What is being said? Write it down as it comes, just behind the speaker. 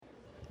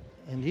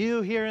And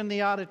you here in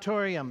the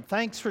auditorium,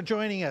 thanks for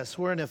joining us.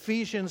 We're in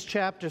Ephesians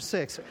chapter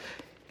 6.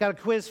 Got a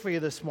quiz for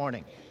you this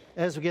morning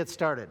as we get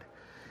started.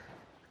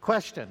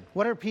 Question,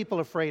 what are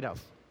people afraid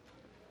of?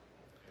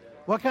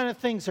 What kind of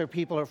things are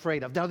people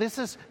afraid of? Now, this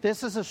is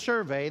a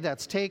survey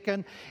that's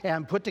taken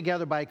and put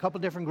together by a couple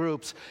different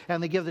groups,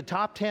 and they give the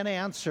top 10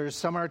 answers.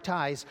 Some are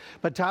ties,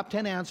 but top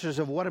 10 answers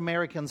of what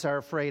Americans are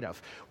afraid of.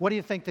 What do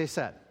you think they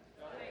said?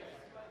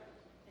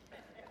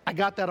 I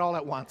got that all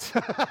at once.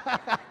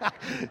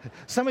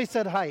 Somebody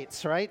said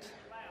heights, right?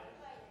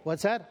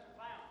 What's that?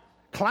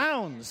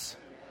 Clowns.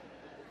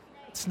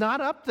 It's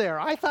not up there.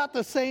 I thought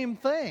the same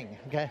thing.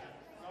 Okay.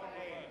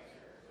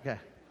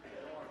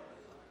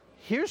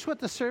 Here's what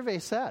the survey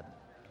said.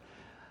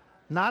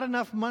 Not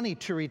enough money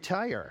to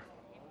retire.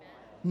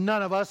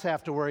 None of us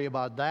have to worry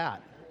about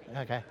that.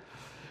 Okay.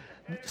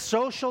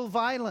 Social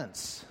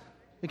violence.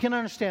 We can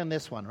understand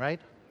this one, right?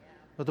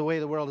 With the way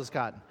the world has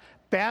gotten.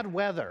 Bad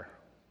weather.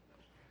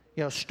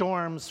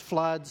 Storms,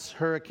 floods,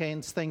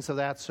 hurricanes, things of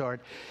that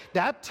sort.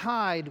 That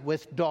tied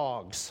with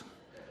dogs.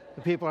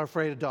 The people are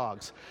afraid of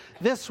dogs.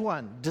 This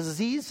one,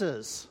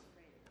 diseases.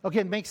 Okay,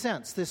 it makes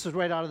sense. This is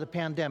right out of the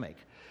pandemic.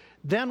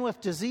 Then with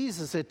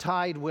diseases, it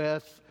tied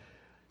with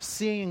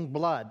seeing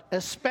blood,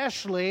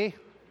 especially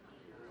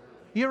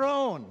your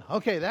own.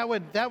 Okay, that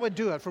would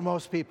do it for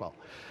most people.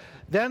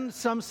 Then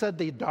some said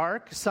the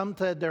dark. Some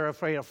said they're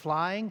afraid of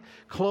flying,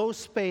 closed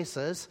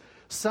spaces.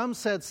 Some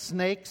said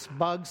snakes,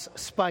 bugs,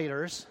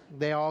 spiders.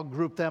 They all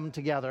grouped them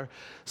together.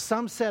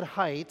 Some said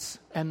heights.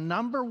 And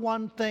number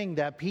one thing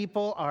that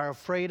people are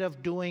afraid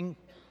of doing,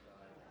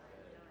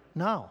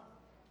 no.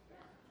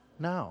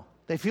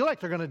 They feel like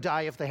they're going to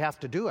die if they have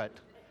to do it.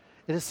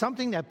 It is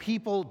something that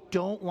people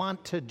don't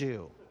want to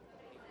do.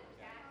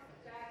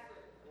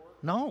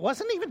 No, it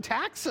wasn't even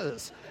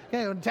taxes.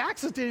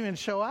 Taxes didn't even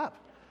show up.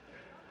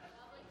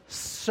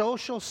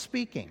 Social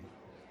speaking.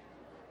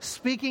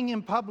 Speaking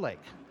in public.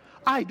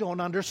 I don't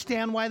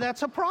understand why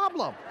that's a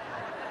problem.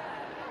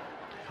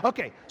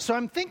 Okay, so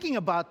I'm thinking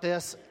about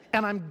this,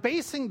 and I'm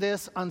basing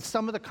this on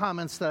some of the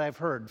comments that I've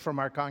heard from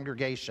our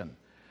congregation,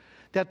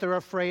 that they're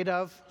afraid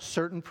of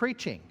certain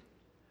preaching.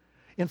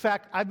 In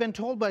fact, I've been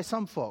told by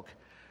some folk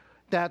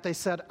that they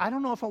said, I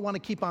don't know if I want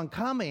to keep on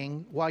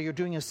coming while you're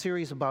doing a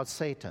series about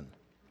Satan,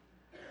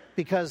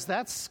 because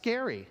that's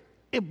scary.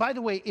 By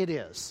the way, it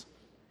is.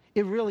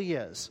 It really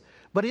is.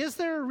 But is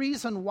there a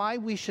reason why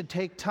we should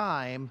take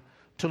time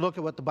to look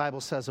at what the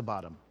Bible says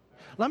about him?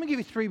 Let me give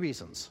you three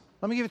reasons.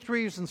 Let me give you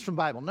three reasons from the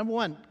Bible. Number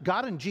one,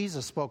 God and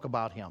Jesus spoke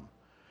about him.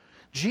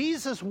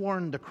 Jesus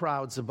warned the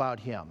crowds about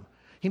him.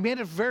 He made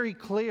it very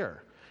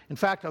clear. In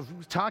fact, of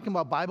talking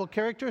about Bible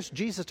characters,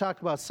 Jesus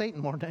talked about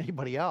Satan more than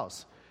anybody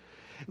else.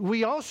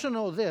 We also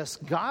know this.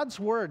 God's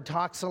word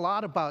talks a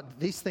lot about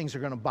these things are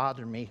going to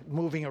bother me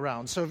moving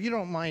around. So if you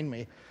don't mind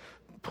me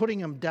putting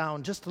them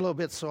down just a little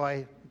bit so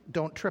I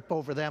don't trip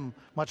over them,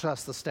 much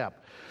less the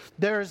step.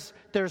 There's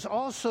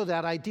also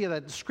that idea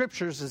that the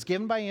Scriptures is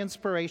given by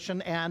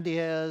inspiration and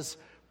is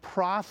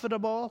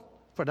profitable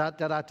for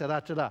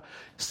da-da-da-da-da-da.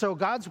 So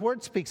God's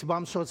Word speaks about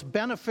him, so it's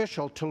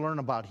beneficial to learn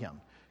about him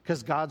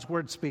because God's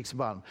Word speaks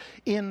about him.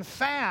 In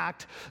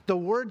fact, the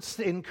Word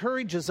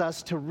encourages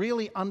us to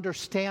really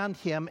understand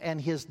him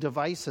and his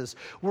devices,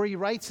 where he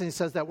writes and he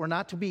says that we're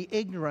not to be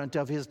ignorant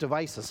of his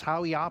devices,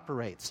 how he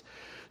operates.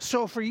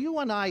 So for you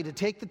and I to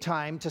take the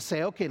time to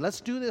say, okay,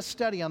 let's do this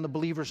study on the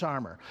believer's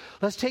armor.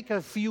 Let's take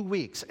a few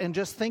weeks and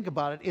just think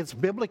about it. It's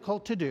biblical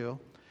to do,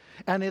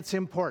 and it's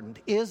important.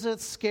 Is it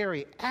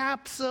scary?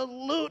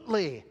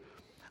 Absolutely.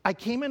 I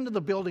came into the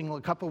building a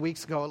couple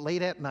weeks ago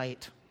late at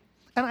night,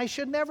 and I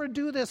should never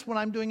do this when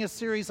I'm doing a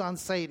series on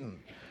Satan.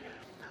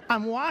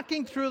 I'm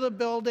walking through the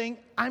building.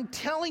 I'm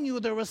telling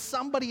you, there was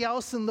somebody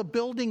else in the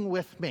building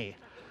with me.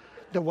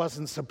 There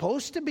wasn't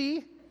supposed to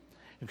be.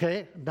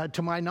 Okay, now,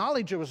 to my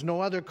knowledge, there was no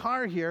other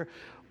car here,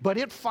 but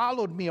it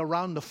followed me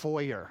around the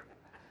foyer.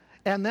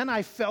 And then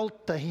I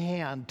felt the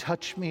hand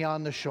touch me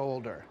on the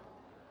shoulder.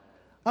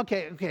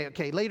 Okay.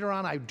 Later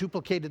on, I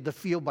duplicated the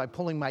feel by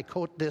pulling my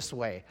coat this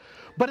way.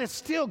 But it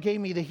still gave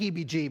me the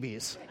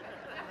heebie-jeebies.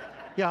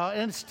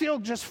 And it still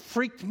just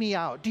freaked me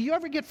out. Do you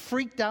ever get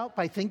freaked out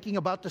by thinking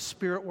about the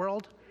spirit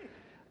world?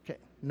 Okay,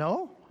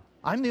 no?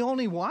 I'm the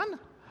only one?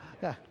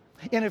 Yeah.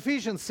 In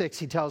Ephesians 6,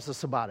 he tells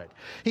us about it.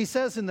 He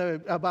says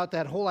about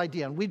that whole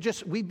idea, and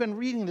we've been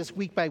reading this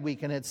week by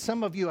week, and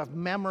some of you have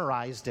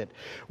memorized it,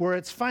 where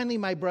it's finally,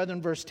 my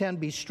brethren, verse 10,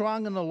 be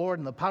strong in the Lord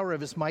and the power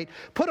of his might.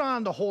 Put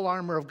on the whole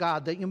armor of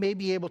God, that you may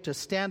be able to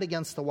stand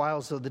against the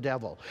wiles of the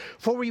devil.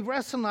 For we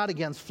wrestle not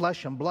against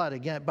flesh and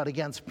blood, but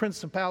against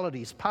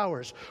principalities,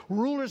 powers,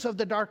 rulers of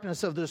the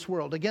darkness of this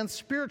world, against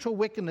spiritual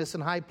wickedness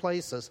in high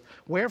places.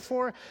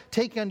 Wherefore,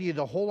 take unto you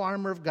the whole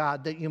armor of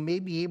God, that you may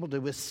be able to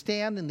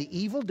withstand in the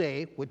evil day,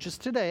 which is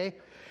today,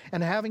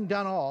 and having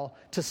done all,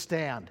 to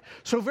stand.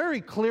 So very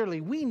clearly,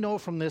 we know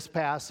from this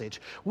passage,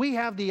 we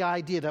have the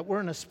idea that we're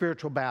in a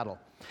spiritual battle.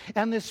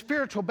 And the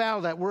spiritual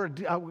battle that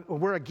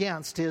we're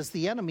against is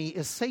the enemy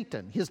is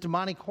Satan, his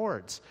demonic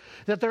hordes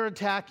that they're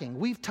attacking.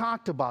 We've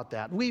talked about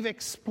that. We've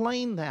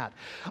explained that.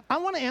 I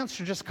want to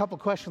answer just a couple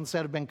questions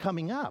that have been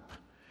coming up.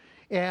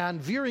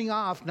 And veering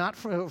off,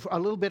 a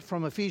little bit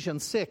from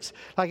Ephesians 6.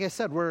 Like I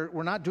said, we're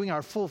not doing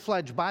our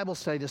full-fledged Bible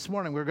study this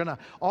morning. We're going to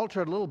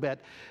alter it a little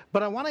bit.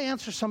 But I want to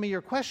answer some of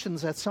your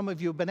questions that some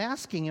of you have been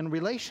asking in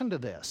relation to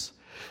this.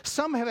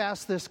 Some have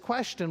asked this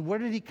question, where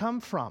did he come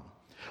from?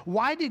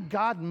 Why did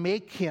God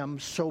make him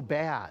so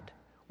bad?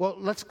 Well,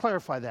 let's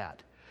clarify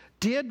that.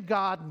 Did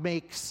God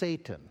make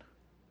Satan?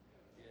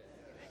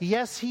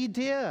 Yes, he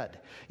did.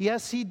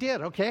 Yes, he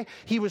did, okay?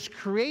 He was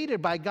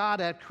created by God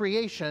at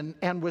creation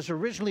and was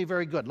originally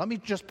very good. Let me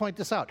just point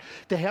this out.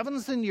 The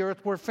heavens and the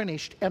earth were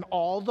finished, and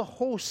all the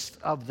hosts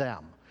of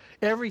them,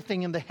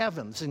 everything in the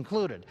heavens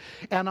included.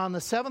 And on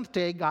the seventh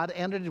day, God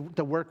ended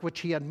the work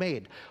which he had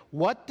made.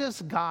 What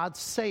does God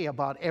say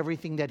about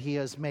everything that he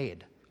has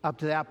made up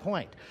to that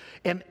point?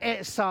 And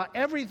saw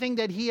everything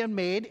that he had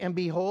made, and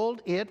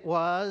behold, it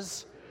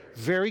was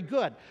very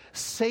good.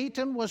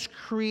 Satan was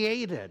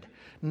created,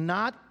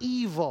 not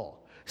evil.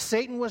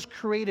 Satan was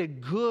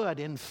created good.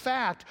 In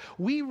fact,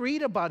 we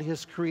read about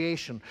his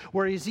creation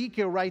where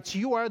Ezekiel writes,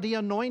 "You are the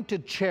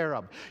anointed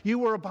cherub. You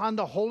were upon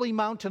the holy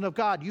mountain of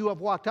God. You have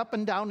walked up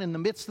and down in the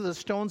midst of the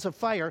stones of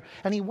fire."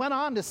 And he went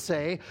on to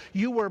say,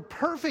 "You were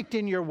perfect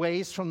in your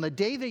ways from the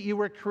day that you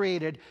were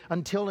created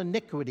until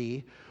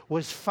iniquity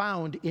was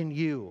found in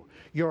you.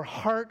 Your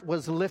heart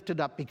was lifted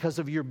up because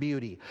of your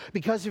beauty,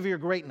 because of your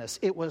greatness."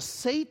 It was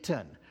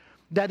Satan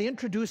that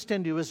introduced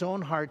into his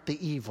own heart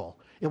the evil.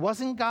 It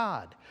wasn't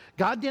God.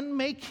 God didn't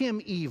make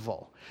him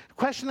evil. The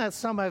question that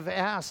some have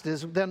asked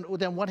is, then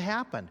what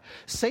happened?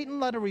 Satan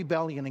led a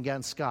rebellion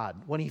against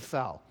God when he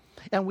fell.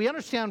 And we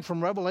understand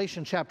from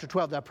Revelation chapter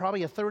 12 that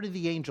probably a third of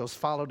the angels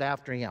followed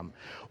after him.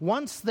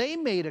 Once they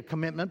made a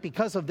commitment,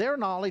 because of their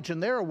knowledge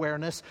and their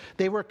awareness,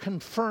 they were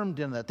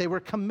confirmed in it. They were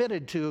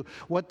committed to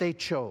what they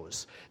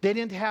chose. They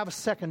didn't have a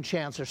second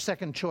chance or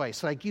second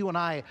choice, like you and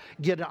I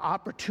get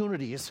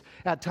opportunities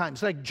at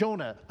times. Like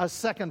Jonah, a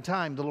second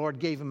time the Lord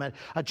gave him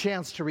a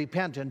chance to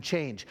repent and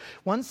change.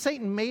 Once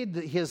Satan made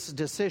his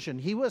decision,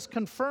 he was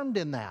confirmed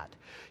in that.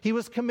 He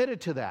was committed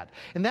to that.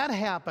 And that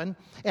happened.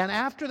 And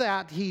after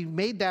that, he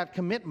made that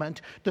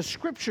commitment. The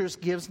Scriptures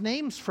gives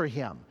names for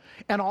him.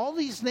 And all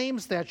these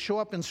names that show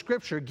up in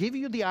Scripture give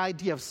you the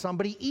idea of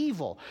somebody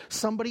evil,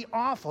 somebody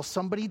awful,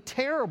 somebody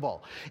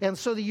terrible. And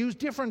so they use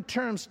different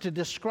terms to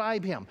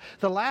describe him.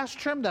 The last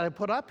term that I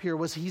put up here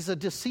was he's a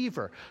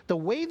deceiver. The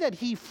way that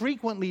he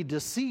frequently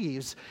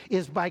deceives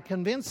is by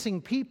convincing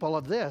people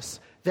of this,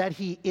 that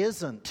he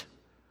isn't.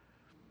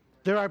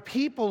 There are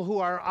people who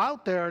are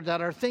out there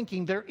that are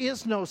thinking there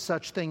is no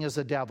such thing as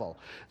a devil.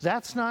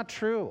 That's not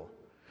true.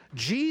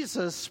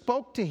 Jesus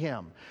spoke to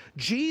him.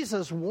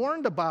 Jesus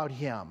warned about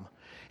him.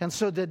 And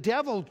so the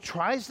devil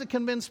tries to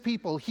convince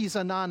people he's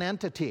a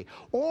non-entity.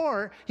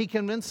 Or he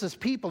convinces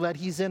people that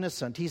he's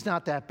innocent. He's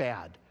not that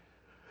bad.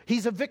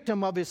 He's a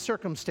victim of his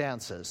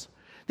circumstances.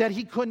 That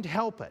he couldn't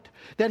help it.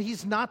 That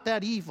he's not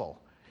that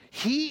evil.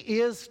 He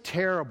is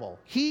terrible.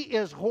 He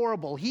is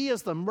horrible. He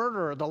is the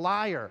murderer, the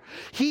liar.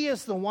 He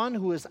is the one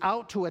who is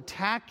out to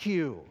attack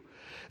you.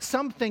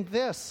 Some think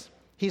this,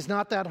 he's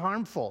not that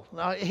harmful.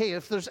 Hey,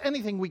 if there's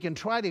anything we can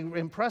try to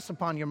impress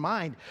upon your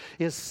mind,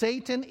 is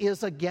Satan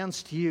is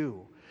against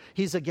you.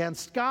 He's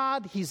against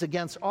God. He's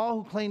against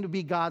all who claim to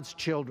be God's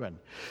children.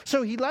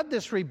 So he led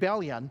this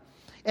rebellion.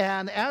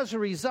 And as a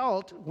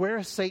result, where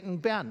has Satan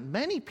been?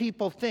 Many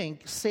people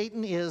think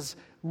Satan is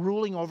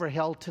ruling over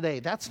hell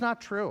today. That's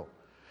not true.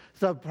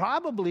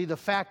 Probably the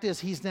fact is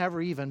he's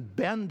never even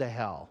been to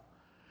hell.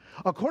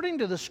 According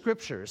to the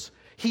Scriptures,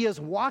 he is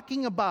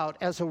walking about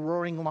as a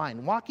roaring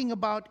lion, walking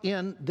about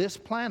in this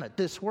planet,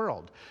 this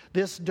world,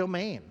 this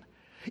domain.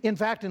 In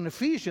fact, in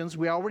Ephesians,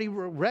 we already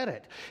read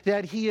it,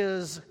 that he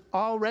is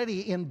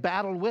already in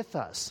battle with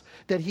us,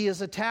 that he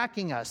is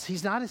attacking us.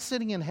 He's not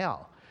sitting in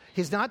hell.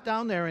 He's not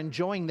down there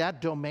enjoying that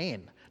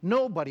domain.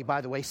 Nobody,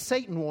 by the way,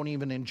 Satan won't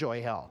even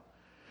enjoy hell.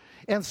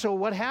 And so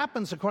what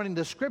happens, according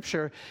to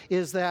Scripture,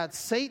 is that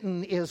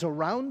Satan is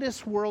around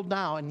this world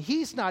now, and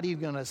he's not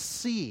even going to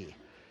see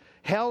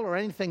hell or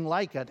anything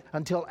like it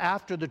until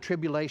after the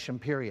tribulation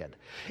period.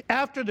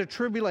 After the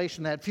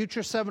tribulation, that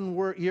future 7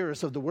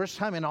 years of the worst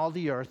time in all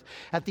the earth,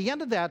 at the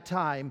end of that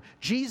time,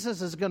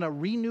 Jesus is going to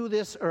renew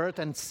this earth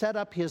and set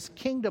up his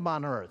kingdom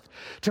on earth.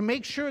 To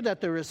make sure that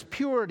there is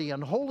purity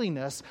and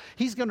holiness,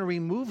 he's going to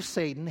remove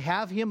Satan,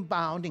 have him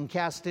bound and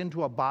cast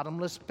into a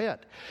bottomless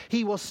pit.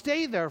 He will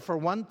stay there for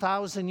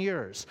 1,000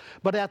 years.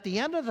 But at the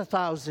end of the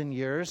 1,000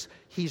 years,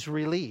 he's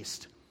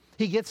released.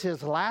 He gets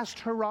his last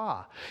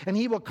hurrah. And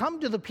he will come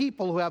to the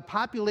people who have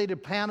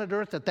populated planet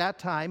Earth at that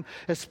time,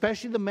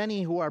 especially the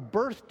many who are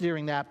birthed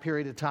during that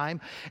period of time.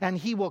 And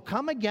he will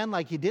come again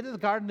like he did in the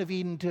Garden of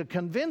Eden to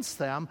convince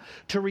them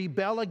to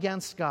rebel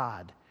against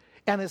God.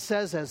 And it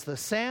says, as the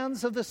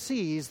sands of the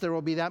seas, there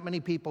will be that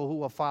many people who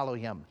will follow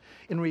him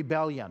in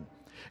rebellion.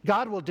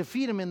 God will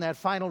defeat him in that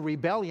final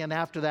rebellion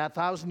after that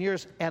 1,000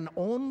 years, and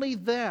only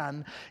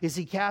then is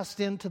he cast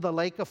into the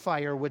lake of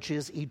fire, which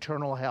is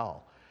eternal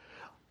hell.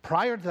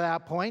 Prior to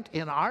that point,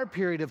 in our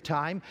period of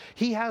time,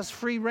 he has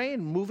free reign,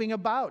 moving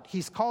about.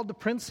 He's called the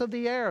Prince of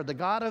the Air, the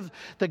God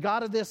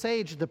of this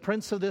age, the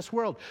Prince of this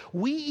world.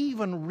 We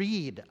even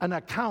read an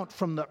account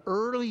from the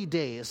early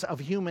days of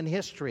human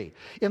history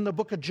in the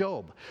book of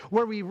Job,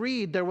 where we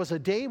read there was a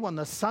day when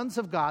the sons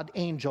of God,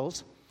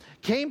 angels,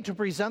 came to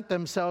present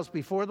themselves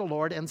before the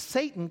Lord, and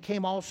Satan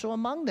came also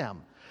among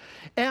them.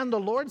 And the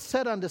Lord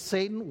said unto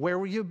Satan, where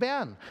have you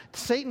been?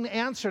 Satan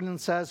answered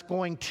and says,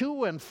 going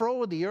to and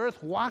fro the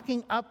earth,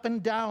 walking up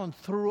and down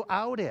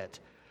throughout it.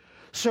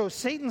 So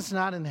Satan's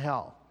not in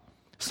hell.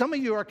 Some of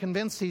you are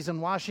convinced he's in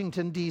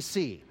Washington,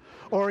 D.C.,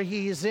 or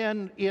he's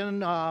in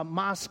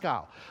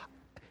Moscow.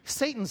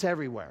 Satan's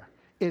everywhere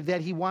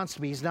that he wants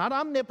to be. He's not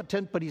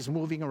omnipotent, but he's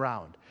moving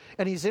around.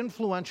 And he's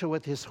influential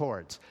with his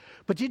hordes.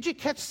 But did you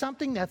catch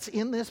something that's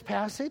in this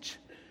passage?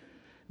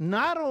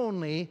 Not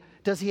only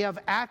does he have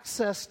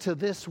access to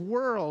this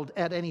world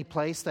at any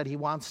place that he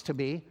wants to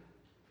be,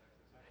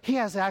 he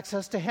has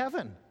access to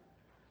heaven.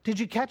 Did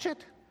you catch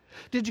it?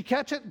 Did you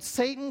catch it?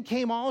 Satan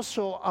came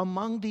also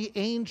among the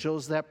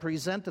angels that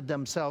presented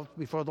themselves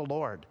before the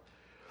Lord.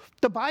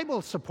 The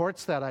Bible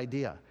supports that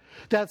idea,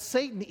 that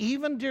Satan,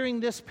 even during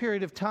this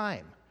period of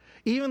time,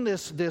 even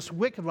this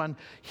wicked one,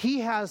 he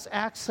has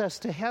access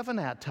to heaven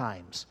at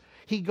times.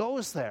 He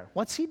goes there.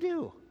 What's he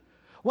do?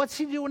 What's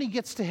he do when he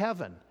gets to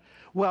heaven?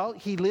 Well,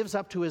 he lives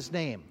up to his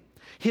name.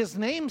 His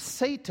name,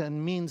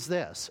 Satan, means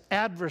this: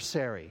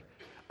 adversary,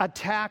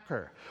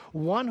 attacker,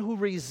 one who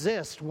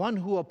resists, one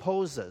who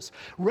opposes.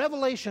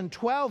 Revelation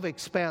 12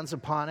 expands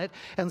upon it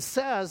and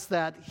says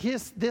that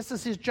this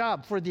is his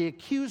job, for the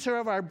accuser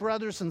of our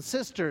brothers and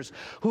sisters,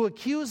 who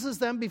accuses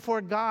them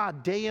before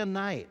God day and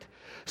night.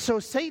 So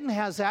Satan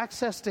has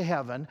access to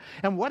heaven,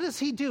 and what does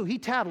he do? He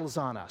tattles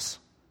on us.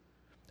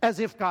 As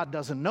if God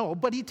doesn't know,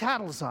 but he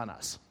tattles on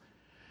us.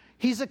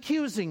 He's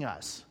accusing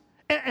us.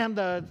 And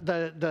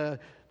the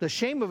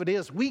shame of it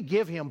is we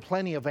give him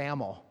plenty of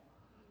ammo.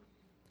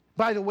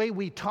 By the way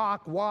we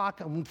talk, walk,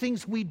 and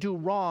things we do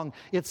wrong,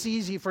 it's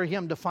easy for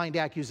him to find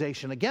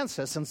accusation against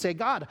us and say,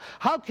 God,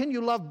 how can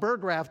you love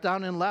Burgraff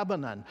down in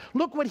Lebanon?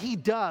 Look what he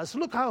does.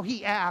 Look how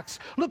he acts.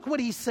 Look what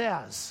he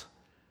says.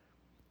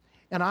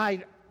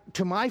 And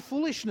to my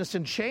foolishness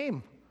and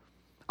shame,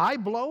 I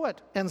blow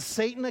it, and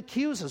Satan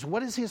accuses.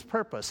 What is his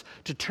purpose?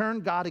 To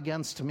turn God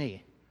against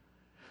me.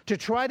 To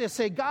try to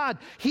say, God,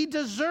 he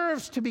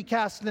deserves to be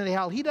cast into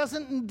hell. He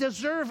doesn't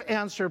deserve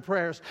answered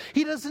prayers.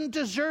 He doesn't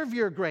deserve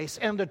your grace.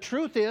 And the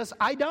truth is,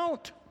 I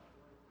don't.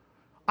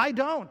 I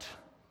don't.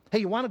 Hey,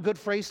 you want a good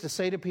phrase to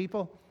say to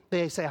people?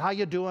 They say, how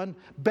you doing?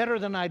 Better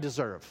than I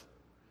deserve.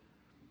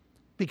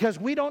 Because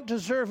we don't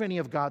deserve any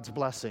of God's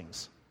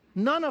blessings.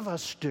 None of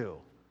us do.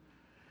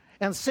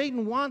 And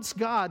Satan wants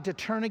God to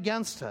turn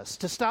against us,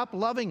 to stop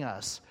loving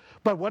us.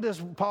 But what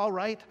does Paul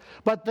write?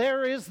 But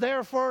there is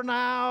therefore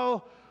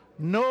now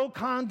no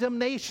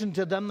condemnation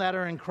to them that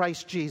are in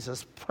Christ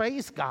Jesus.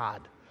 Praise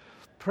God.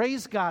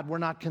 Praise God, we're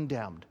not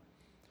condemned.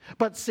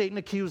 But Satan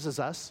accuses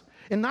us.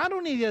 And not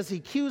only does he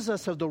accuse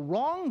us of the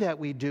wrong that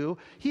we do,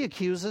 he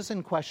accuses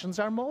and questions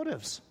our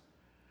motives.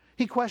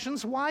 He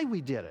questions why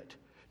we did it.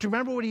 Do you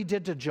remember what he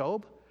did to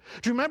Job?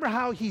 Do you remember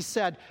how he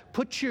said,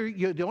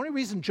 the only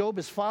reason Job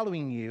is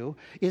following you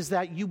is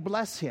that you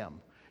bless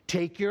him.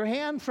 Take your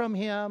hand from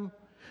him.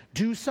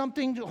 Do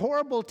something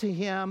horrible to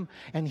him,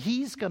 and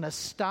he's going to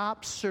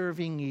stop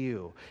serving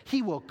you.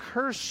 He will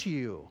curse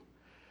you.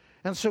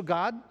 And so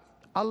God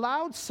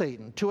allowed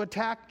Satan to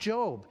attack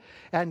Job.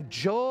 And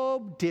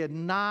Job did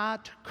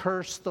not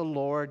curse the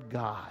Lord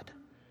God.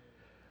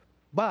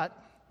 But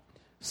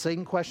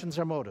Satan questions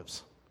our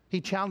motives. He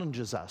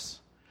challenges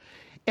us.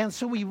 And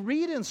so we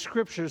read in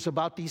scriptures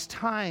about these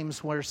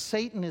times where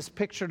Satan is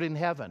pictured in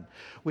heaven.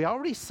 We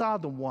already saw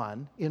the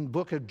one in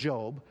book of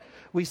Job.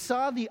 We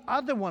saw the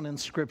other one in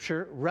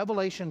scripture,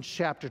 Revelation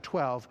chapter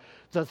 12.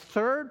 The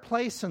third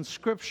place in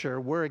scripture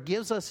where it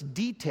gives us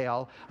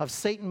detail of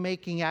Satan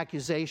making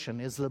accusation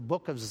is the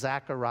book of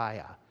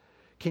Zechariah.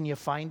 Can you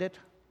find it?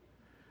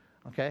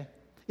 Okay.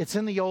 It's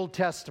in the Old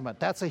Testament.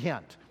 That's a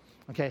hint.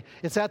 Okay.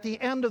 It's at the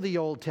end of the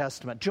Old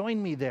Testament.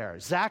 Join me there.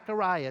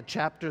 Zechariah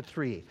chapter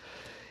 3.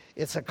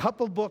 It's a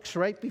couple books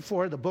right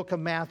before the book of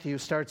Matthew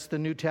starts the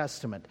New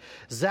Testament.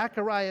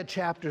 Zechariah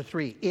chapter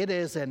 3. It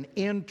is an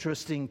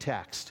interesting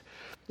text.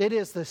 It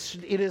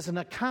is an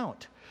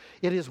account.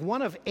 It is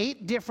one of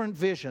 8 different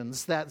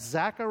visions that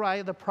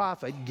Zechariah the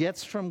prophet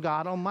gets from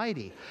God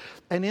Almighty.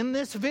 And in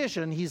this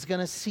vision, he's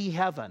going to see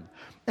heaven.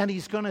 And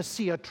he's going to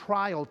see a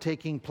trial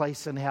taking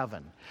place in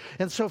heaven.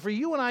 And so for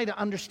you and I to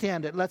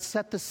understand it, let's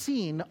set the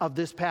scene of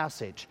this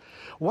passage.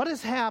 What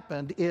has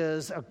happened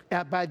is,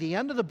 by the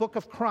end of the book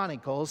of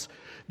Chronicles,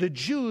 the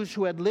Jews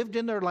who had lived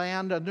in their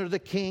land under the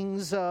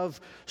kings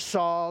of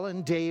Saul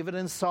and David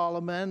and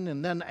Solomon,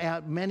 and then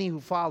many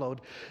who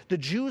followed, the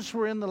Jews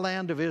were in the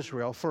land of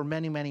Israel for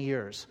many, many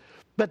years.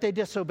 But they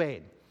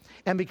disobeyed.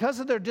 And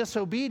because of their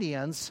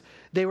disobedience,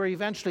 they were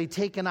eventually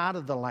taken out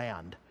of the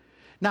land.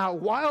 Now,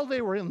 while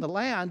they were in the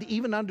land,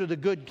 even under the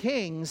good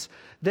kings,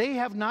 they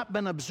have not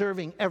been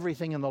observing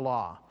everything in the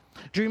law.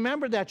 Do you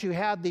remember that you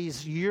had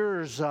these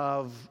years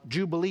of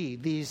Jubilee,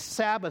 these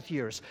Sabbath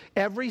years?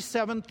 Every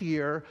seventh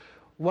year,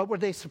 what were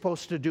they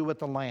supposed to do with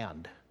the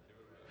land?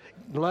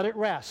 Let it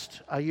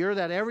rest. A year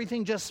that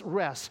everything just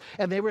rests.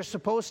 And they were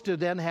supposed to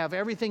then have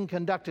everything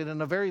conducted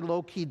in a very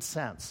low-keyed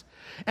sense.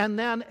 And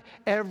then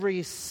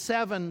every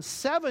seven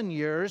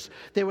years,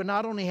 they would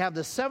not only have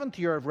the seventh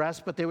year of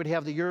rest, but they would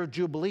have the year of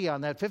Jubilee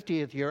on that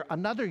 50th year,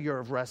 another year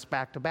of rest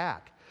back to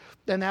back.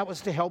 And that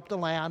was to help the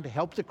land,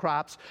 help the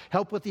crops,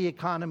 help with the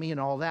economy and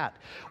all that.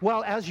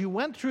 Well, as you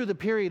went through the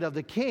period of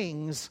the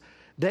kings,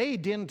 they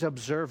didn't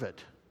observe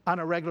it on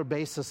a regular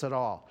basis at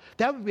all.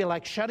 That would be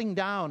like shutting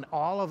down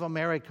all of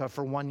America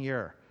for 1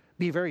 year.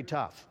 Be very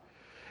tough.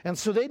 And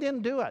so they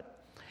didn't do it.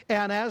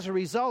 And as a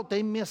result,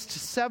 they missed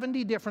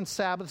 70 different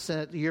Sabbath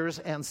years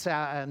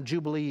and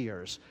Jubilee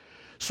years.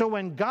 So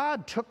when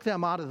God took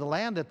them out of the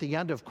land at the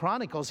end of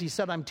Chronicles, he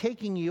said, I'm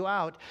taking you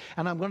out,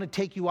 and I'm going to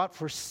take you out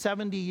for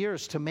 70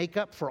 years to make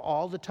up for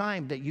all the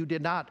time that you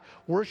did not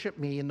worship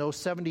me in those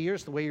 70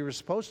 years the way you were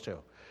supposed to.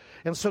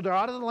 And so they're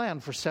out of the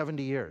land for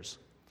 70 years.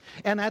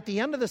 And at the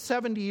end of the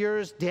 70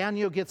 years,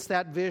 Daniel gets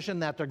that vision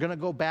that they're going to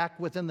go back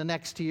within the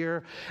next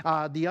year.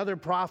 The other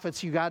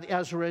prophets, you got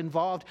Ezra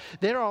involved.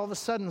 They're all of a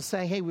sudden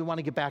saying, hey, we want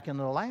to get back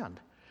into the land.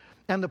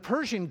 And the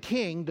Persian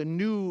king, the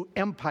new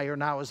empire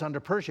now is under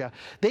Persia,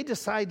 they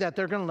decide that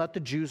they're going to let the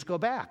Jews go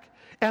back.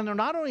 And they're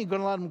not only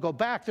going to let them go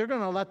back, they're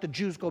going to let the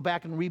Jews go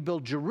back and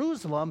rebuild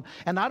Jerusalem,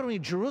 and not only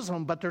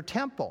Jerusalem, but their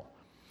temple.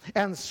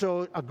 And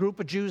so a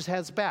group of Jews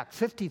heads back,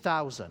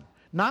 50,000.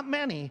 Not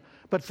many,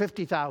 but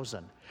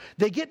 50,000.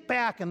 They get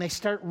back and they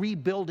start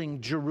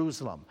rebuilding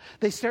Jerusalem.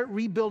 They start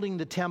rebuilding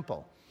the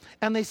temple.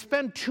 And they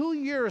spend 2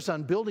 years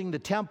on building the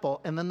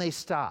temple, and then they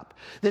stop.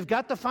 They've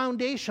got the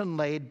foundation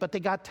laid, but they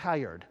got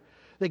tired.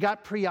 They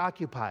got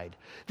preoccupied.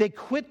 They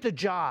quit the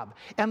job.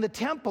 And the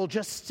temple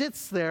just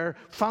sits there,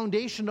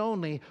 foundation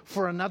only,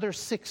 for another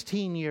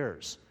 16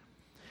 years.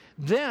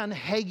 Then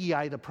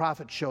Haggai the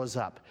prophet shows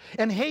up.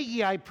 And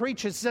Haggai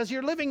preaches, says,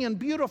 you're living in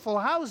beautiful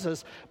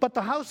houses, but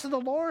the house of the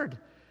Lord,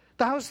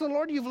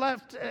 you've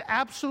left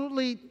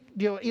absolutely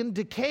in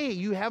decay.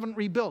 You haven't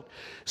rebuilt.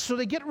 So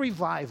they get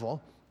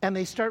revival, and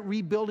they start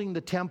rebuilding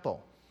the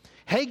temple.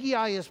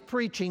 Haggai is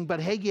preaching,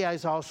 but Haggai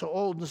is also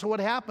old. And so what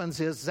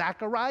happens is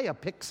Zechariah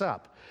picks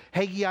up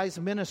Haggai's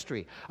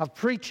ministry of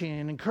preaching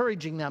and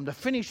encouraging them to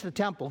finish the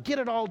temple, get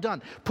it all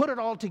done, put it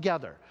all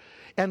together.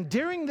 And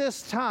during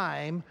this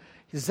time,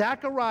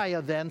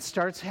 Zechariah then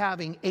starts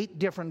having 8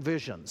 different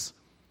visions.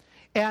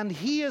 And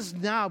he is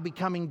now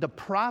becoming the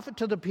prophet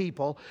to the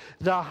people.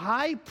 The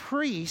high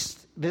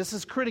priest, this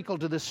is critical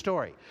to this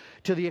story,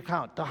 to the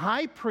account. The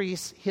high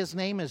priest, his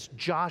name is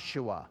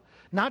Joshua.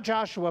 Not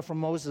Joshua from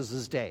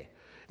Moses' day.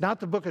 Not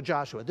the book of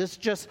Joshua. This is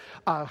just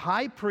a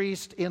high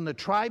priest in the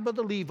tribe of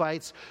the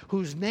Levites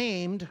who's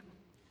named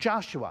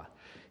Joshua.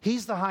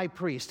 He's the high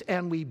priest.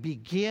 And we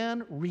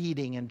begin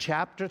reading in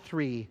chapter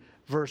 3,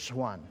 verse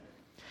 1.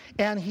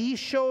 And he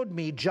showed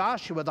me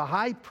Joshua the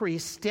high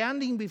priest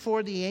standing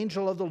before the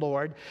angel of the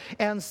Lord,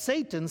 and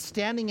Satan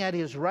standing at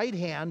his right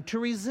hand to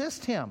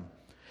resist him.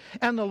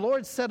 And the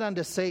Lord said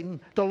unto Satan,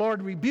 the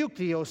Lord rebuke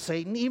thee, O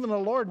Satan, even the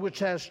Lord which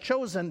has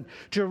chosen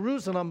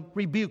Jerusalem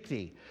rebuke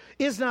thee.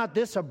 Is not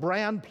this a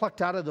brand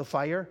plucked out of the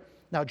fire?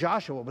 Now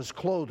Joshua was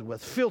clothed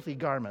with filthy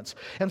garments,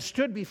 and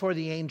stood before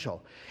the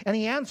angel. And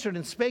he answered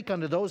and spake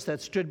unto those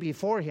that stood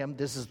before him,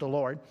 this is the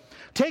Lord,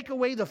 take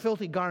away the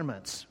filthy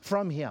garments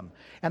from him.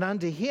 And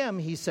unto him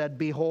he said,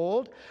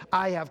 behold,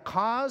 I have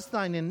caused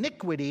thine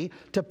iniquity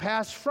to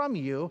pass from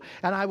you,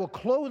 and I will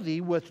clothe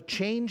thee with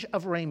change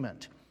of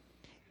raiment.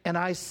 And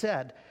I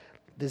said,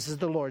 this is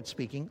the Lord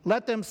speaking,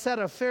 let them set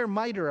a fair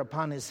mitre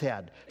upon his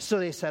head. So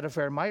they set a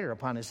fair mitre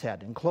upon his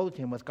head, and clothed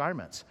him with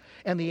garments.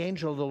 And the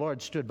angel of the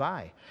Lord stood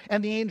by.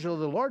 And the angel of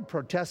the Lord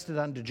protested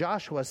unto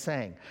Joshua,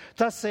 saying,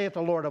 thus saith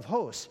the Lord of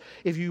hosts,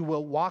 if you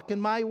will walk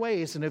in my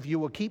ways, and if you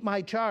will keep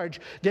my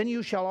charge, then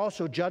you shall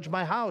also judge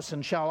my house,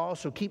 and shall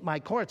also keep my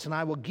courts, and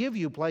I will give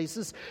you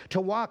places to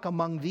walk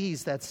among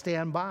these that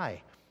stand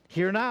by.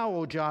 Hear now,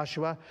 O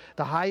Joshua,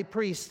 the high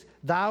priest,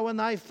 thou and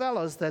thy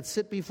fellows that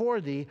sit before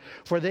thee,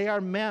 for they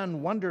are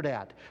men wondered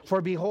at.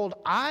 For behold,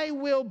 I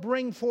will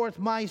bring forth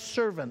my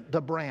servant, the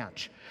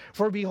branch.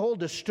 For behold,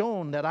 the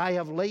stone that I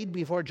have laid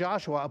before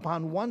Joshua,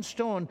 upon one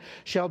stone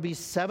shall be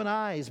 7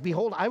 eyes.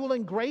 Behold, I will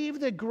engrave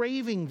the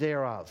graving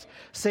thereof,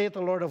 saith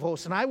the Lord of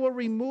hosts, and I will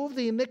remove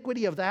the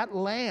iniquity of that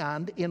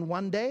land in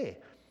 1 day.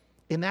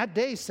 In that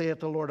day, saith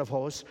the Lord of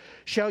hosts,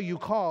 shall you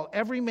call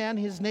every man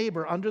his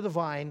neighbor under the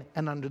vine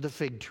and under the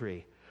fig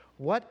tree.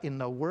 What in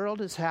the world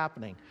is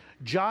happening?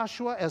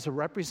 Joshua, as a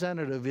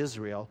representative of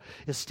Israel,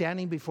 is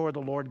standing before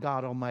the Lord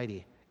God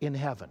Almighty in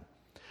heaven.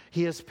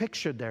 He is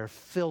pictured there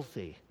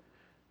filthy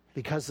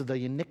because of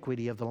the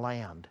iniquity of the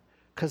land,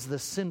 because of the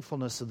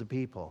sinfulness of the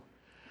people.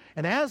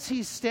 And as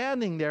he's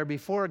standing there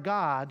before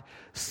God,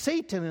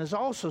 Satan is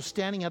also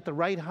standing at the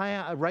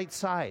right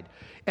side.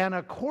 And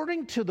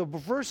according to the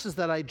verses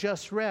that I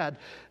just read,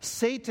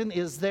 Satan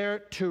is there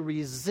to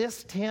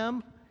resist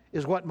him,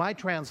 is what my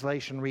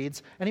translation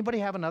reads. Anybody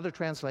have another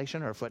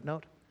translation or a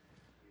footnote?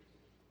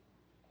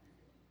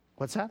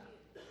 What's that?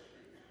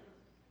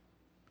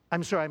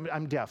 I'm sorry,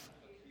 I'm deaf.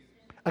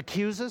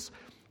 Accuses?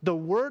 The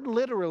word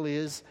literally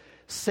is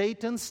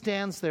Satan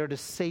stands there to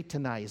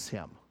satanize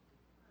him.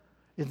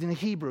 In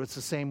Hebrew, it's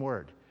the same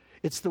word.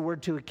 It's the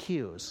word to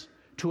accuse,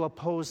 to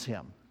oppose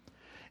him.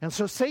 And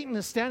so Satan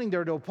is standing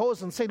there to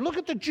oppose and say, look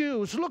at the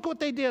Jews, look what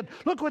they did,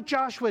 look what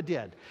Joshua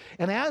did.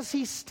 And as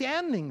he's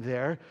standing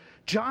there,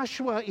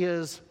 Joshua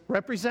is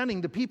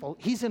representing the people.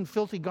 He's in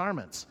filthy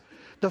garments.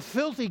 The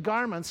filthy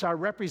garments are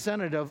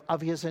representative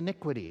of his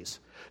iniquities.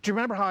 Do you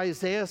remember how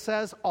Isaiah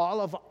says all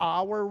of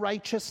our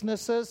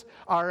righteousnesses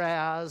are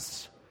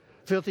as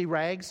filthy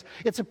rags?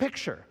 It's a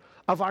picture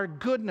of our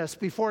goodness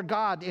before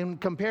God in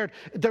compared.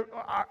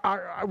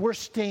 We're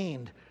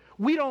stained.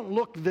 We don't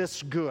look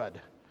this good,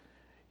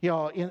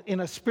 in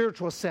a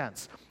spiritual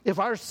sense. If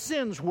our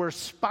sins were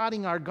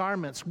spotting our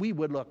garments, we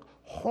would look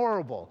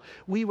horrible.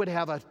 We would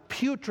have a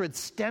putrid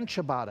stench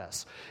about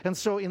us. And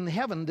so in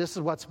heaven, this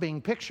is what's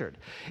being pictured.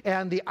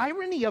 And the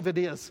irony of it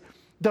is,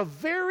 the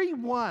very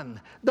one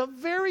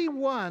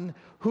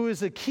who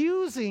is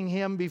accusing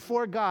him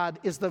before God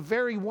is the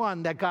very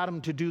one that got him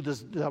to do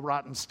the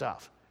rotten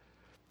stuff.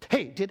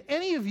 Hey, did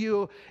any of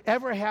you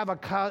ever have a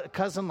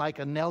cousin like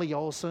a Nellie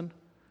Olson?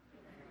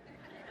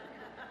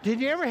 Did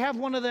you ever have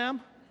one of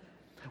them?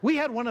 We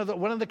had one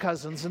of the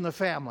cousins in the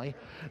family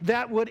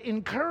that would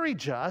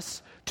encourage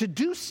us to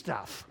do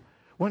stuff.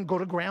 When go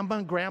to grandma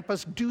and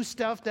grandpa's, do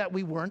stuff that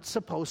we weren't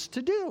supposed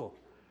to do.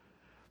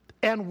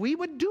 And we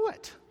would do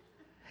it.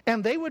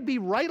 And they would be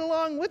right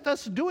along with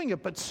us doing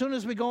it. But as soon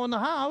as we go in the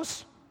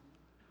house,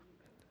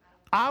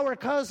 our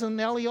cousin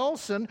Nellie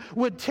Olson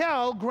would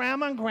tell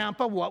grandma and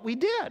grandpa what we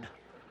did.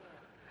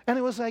 And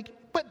it was like,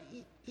 but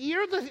you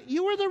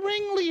were the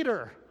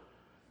ringleader.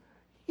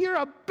 You're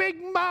a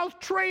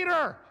big-mouthed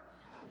traitor.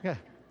 Yeah,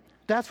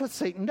 that's what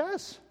Satan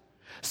does.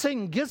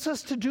 Satan gets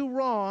us to do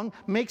wrong,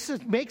 makes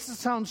it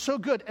sound so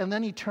good, and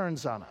then he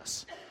turns on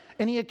us.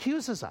 And he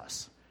accuses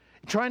us,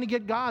 trying to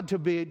get God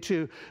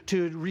to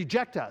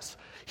reject us.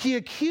 He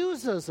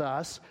accuses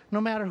us no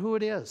matter who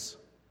it is.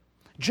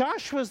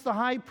 Joshua's the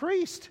high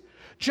priest.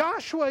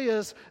 Joshua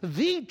is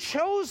the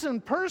chosen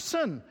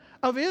person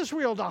of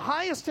Israel, the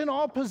highest in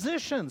all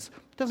positions.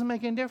 Doesn't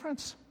make any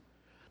difference.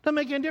 Doesn't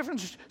make any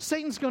difference.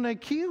 Satan's going to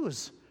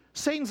accuse.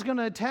 Satan's going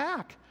to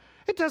attack.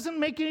 It doesn't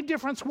make any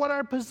difference what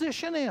our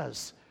position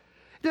is.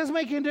 It doesn't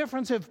make any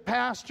difference if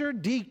pastor,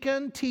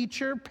 deacon,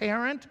 teacher,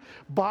 parent,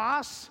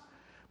 boss,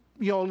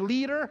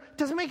 leader. It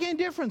doesn't make any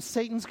difference.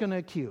 Satan's going to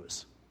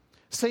accuse.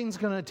 Satan's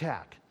going to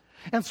attack.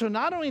 And so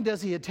not only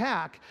does he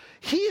attack,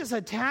 he is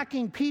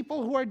attacking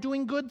people who are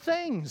doing good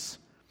things.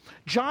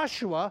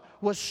 Joshua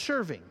was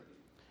serving.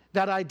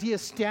 That idea,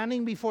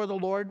 standing before the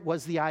Lord,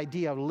 was the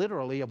idea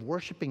literally of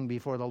worshiping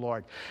before the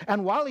Lord.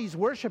 And while he's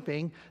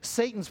worshiping,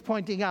 Satan's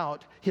pointing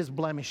out his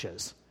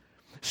blemishes.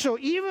 So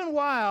even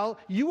while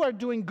you are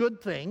doing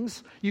good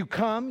things, you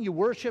come, you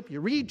worship, you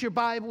read your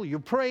Bible, you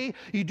pray,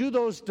 you do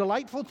those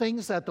delightful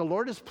things that the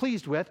Lord is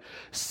pleased with,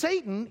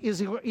 Satan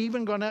is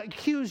even going to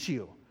accuse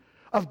you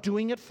of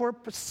doing it for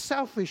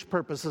selfish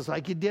purposes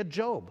like he did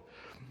Job.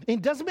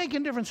 It doesn't make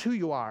any difference who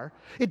you are.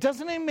 It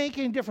doesn't make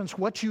any difference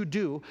what you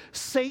do.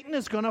 Satan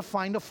is going to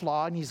find a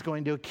flaw and he's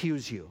going to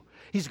accuse you.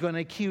 He's going to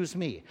accuse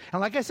me.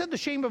 And like I said, the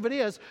shame of it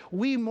is,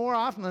 we more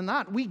often than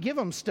not, we give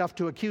him stuff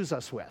to accuse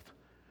us with.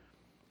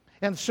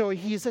 And so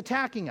he's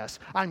attacking us.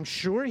 I'm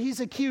sure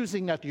he's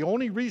accusing that the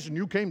only reason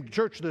you came to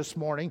church this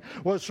morning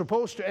was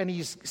supposed to, and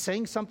he's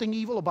saying something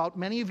evil about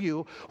many of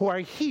you who are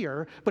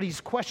here, but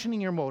he's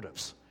questioning your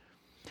motives.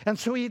 And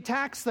so he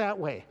attacks that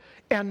way.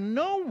 And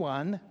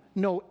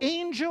no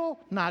angel,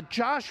 not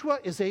Joshua,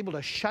 is able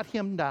to shut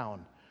him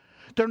down.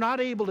 They're not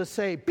able to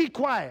say, be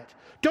quiet.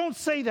 Don't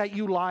say that,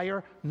 you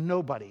liar.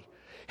 Nobody.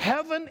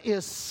 Heaven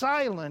is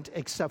silent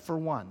except for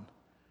one.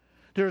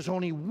 There's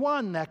only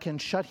one that can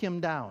shut him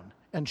down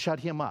and shut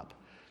him up.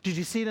 Did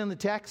you see it in the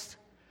text?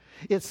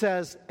 It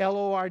says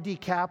Lord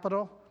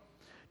capital.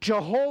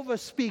 Jehovah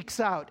speaks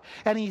out,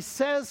 and he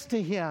says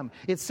to him,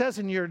 it says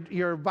in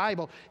your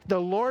Bible, the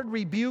Lord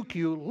rebuke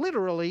you,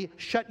 literally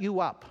shut you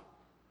up.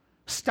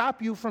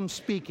 Stop you from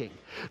speaking.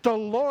 The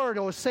Lord,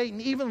 Satan,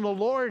 even the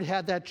Lord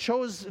that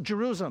chose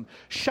Jerusalem,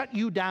 shut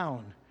you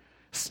down.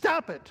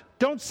 Stop it.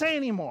 Don't say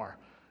anymore.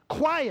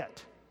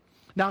 Quiet.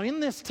 Now in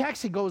this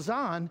text he goes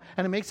on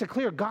and it makes it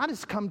clear God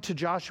has come to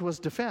Joshua's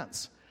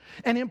defense.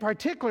 And in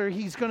particular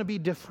he's going to be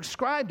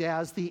described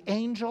as the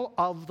angel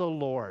of the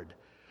Lord.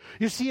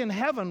 You see, in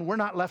heaven we're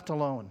not left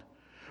alone.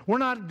 We're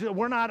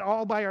not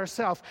all by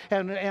ourselves,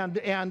 and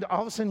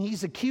all of a sudden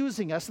he's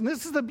accusing us. And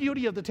this is the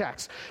beauty of the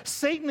text.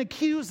 Satan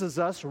accuses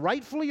us,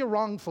 rightfully or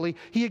wrongfully,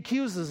 he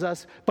accuses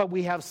us, but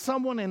we have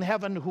someone in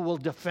heaven who will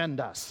defend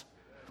us.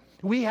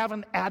 We have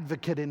an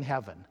advocate in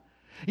heaven.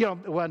 You know,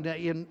 when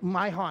in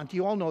my haunt,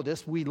 you all know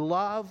this, we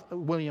love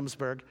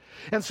Williamsburg.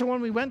 And so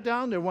when we went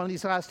down there one of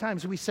these last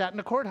times, we sat in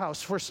the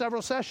courthouse for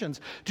several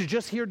sessions to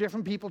just hear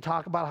different people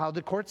talk about how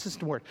the court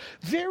system worked.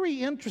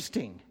 Very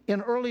interesting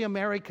in early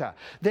America.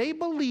 They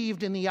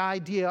believed in the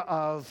idea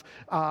of,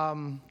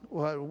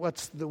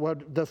 what's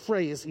the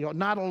phrase, you know,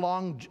 not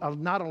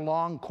a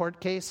long court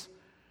case.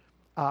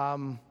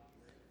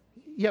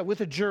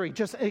 With a jury,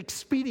 just an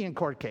expedient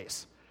court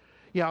case.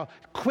 You know,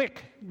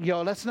 quick,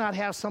 let's not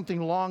have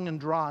something long and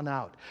drawn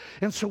out.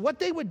 And so what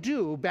they would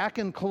do back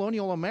in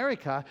colonial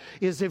America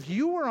is if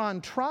you were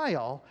on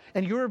trial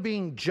and you were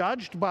being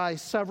judged by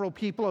several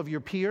people of your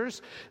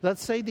peers,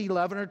 let's say the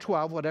 11 or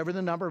 12, whatever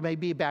the number may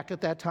be back at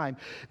that time,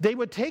 they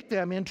would take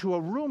them into a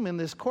room in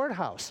this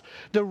courthouse.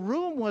 The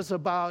room was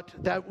about,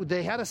 that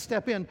they had to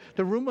step in,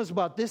 the room was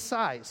about this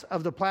size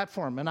of the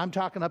platform, and I'm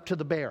talking up to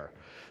the bear.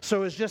 So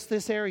it was just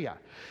this area.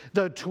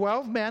 The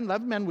 11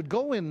 men would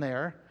go in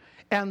there,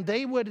 and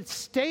they would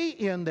stay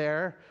in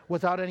there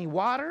without any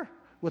water,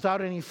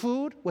 without any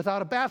food,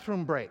 without a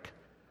bathroom break,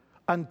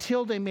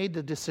 until they made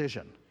the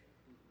decision.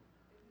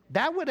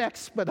 That would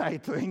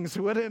expedite things,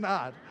 would it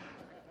not?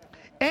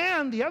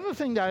 And the other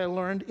thing that I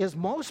learned is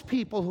most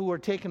people who were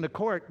taken to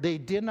court, they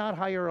did not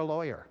hire a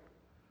lawyer.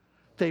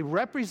 They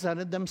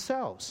represented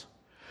themselves.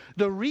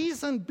 The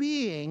reason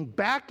being,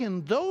 back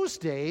in those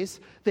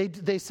days,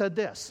 they said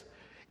this: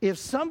 if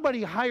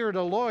somebody hired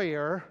a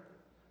lawyer,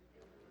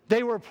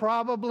 they were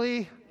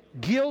probably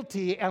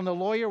guilty, and the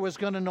lawyer was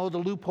going to know the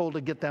loophole to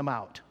get them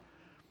out.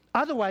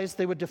 Otherwise,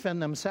 they would defend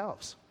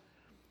themselves.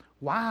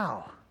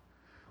 Wow,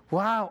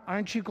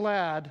 aren't you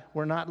glad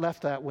we're not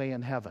left that way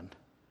in heaven?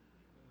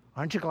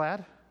 Aren't you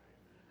glad?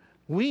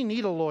 We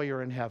need a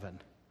lawyer in heaven.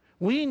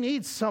 We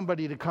need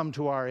somebody to come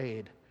to our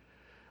aid.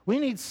 We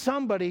need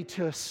somebody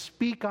to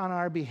speak on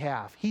our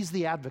behalf. He's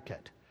the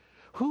advocate.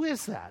 Who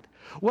is that?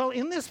 Well,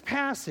 in this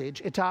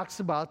passage, it talks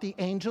about the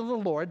angel of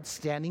the Lord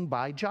standing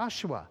by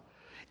Joshua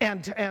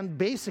and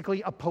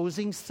basically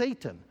opposing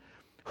Satan.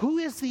 Who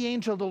is the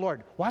angel of the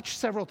Lord? Watch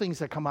several things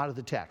that come out of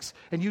the text,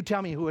 and you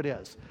tell me who it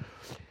is.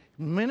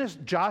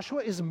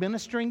 Joshua is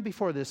ministering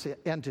before this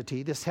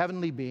entity, this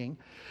heavenly being.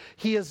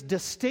 He is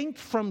distinct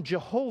from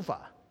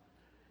Jehovah.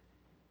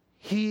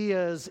 He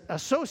is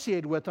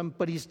associated with him,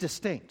 but he's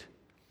distinct.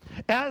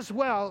 As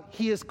well,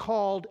 he is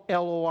called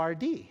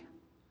Lord,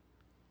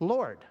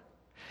 Lord.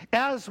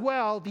 As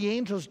well, the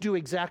angels do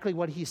exactly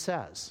what he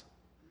says.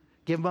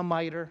 Give him a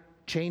mitre,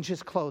 change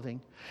his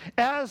clothing.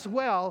 As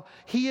well,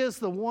 he is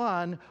the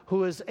one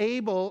who is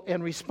able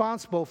and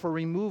responsible for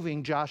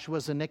removing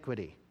Joshua's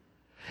iniquity.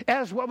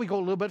 As well, we go a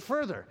little bit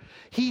further.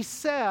 He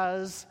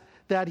says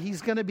that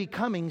he's going to be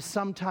coming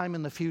sometime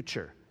in the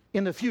future.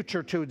 In the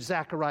future to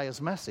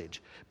Zechariah's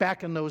message.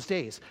 Back in those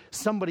days,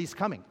 somebody's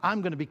coming.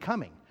 I'm going to be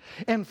coming.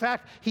 In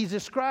fact, he is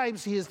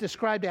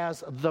described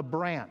as the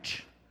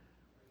branch.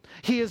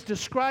 He is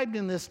described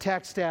in this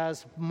text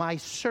as my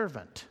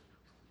servant.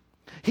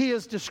 He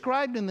is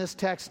described in this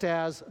text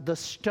as the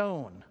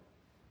stone.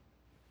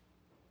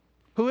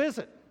 Who is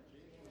it?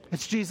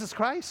 It's Jesus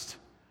Christ.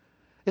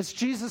 It's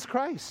Jesus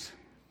Christ.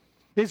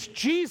 It's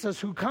Jesus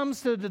who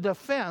comes to the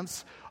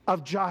defense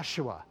of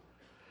Joshua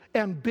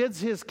and bids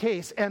his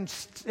case and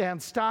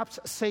stops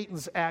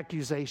Satan's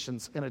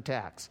accusations and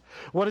attacks.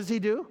 What does he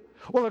do?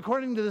 Well,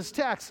 according to this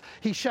text,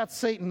 he shuts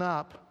Satan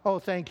up. Oh,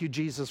 thank you,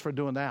 Jesus, for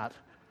doing that.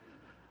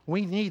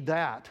 We need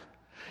that.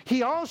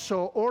 He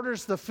also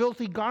orders the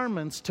filthy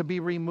garments to be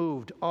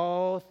removed.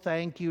 Oh,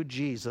 thank you,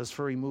 Jesus,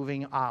 for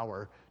removing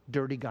our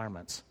dirty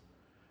garments.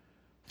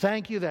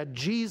 Thank you that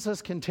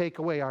Jesus can take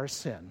away our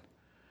sin.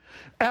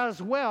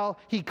 As well,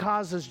 he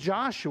causes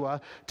Joshua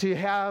to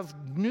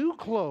have new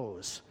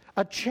clothes,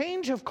 a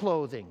change of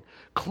clothing,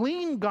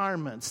 clean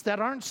garments that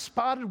aren't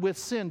spotted with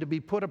sin to be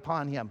put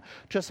upon him.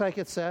 Just like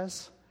it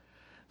says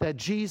that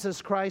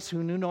Jesus Christ,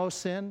 who knew no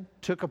sin,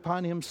 took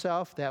upon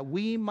himself that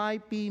we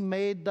might be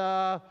made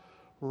the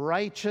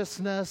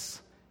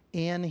righteousness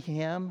in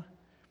him.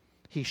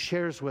 He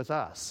shares with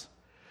us.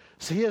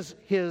 So his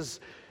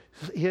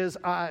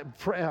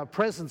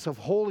presence of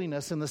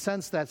holiness in the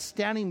sense that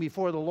standing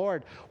before the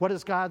Lord, what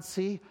does God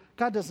see?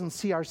 God doesn't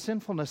see our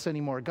sinfulness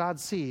anymore. God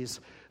sees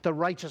the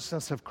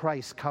righteousness of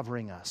Christ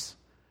covering us.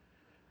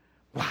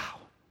 Wow.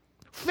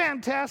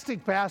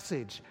 Fantastic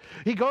passage.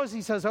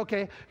 He says,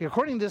 okay,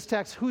 according to this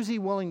text, who's he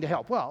willing to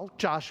help? Well,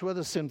 Joshua,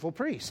 the sinful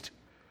priest.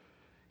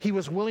 He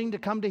was willing to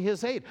come to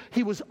his aid.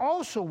 He was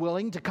also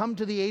willing to come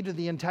to the aid of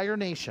the entire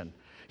nation.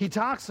 He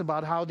talks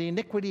about how the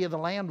iniquity of the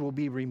land will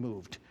be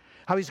removed,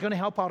 how he's going to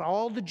help out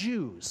all the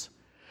Jews.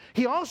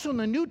 He also in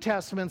the New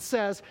Testament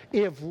says,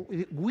 if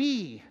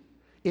we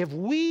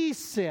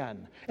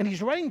sin, and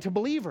he's writing to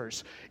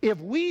believers, if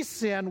we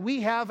sin,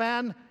 we have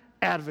an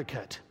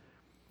advocate.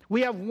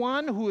 We have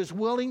one who is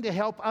willing to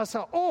help us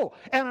out. Oh,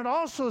 and it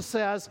also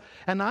says,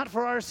 and not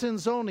for our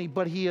sins only,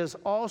 but he is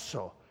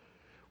also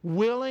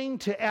willing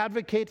to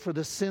advocate for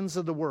the sins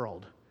of the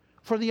world,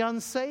 for the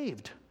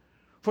unsaved,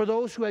 for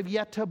those who have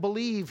yet to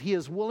believe. He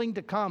is willing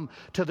to come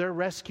to their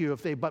rescue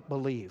if they but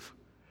believe.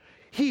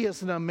 He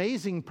is an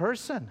amazing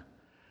person.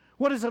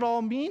 What does it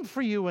all mean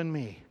for you and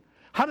me?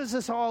 How does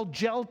this all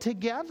gel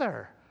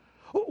together?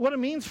 What it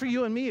means for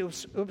you and me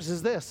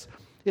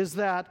is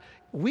that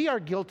we are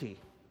guilty.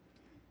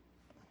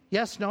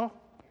 Yes, no?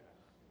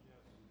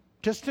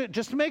 Just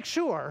to make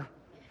sure,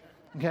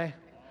 okay?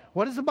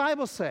 What does the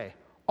Bible say?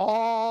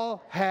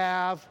 All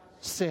have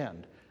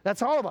sinned.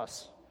 That's all of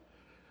us.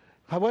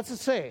 What's it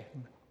say?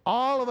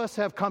 All of us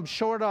have come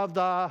short of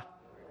the...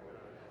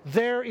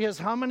 There is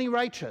how many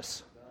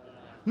righteous?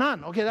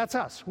 None. Okay, that's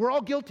us. We're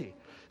all guilty.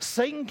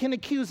 Satan can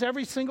accuse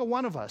every single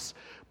one of us,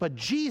 but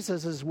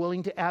Jesus is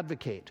willing to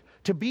advocate,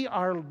 to be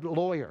our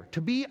lawyer, to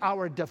be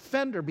our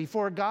defender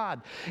before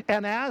God.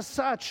 And as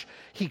such,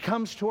 he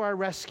comes to our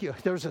rescue.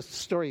 There's a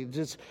story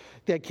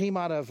that came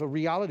out of a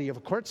reality of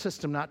a court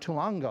system not too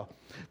long ago.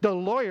 The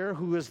lawyer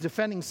who was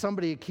defending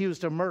somebody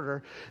accused of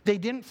murder, they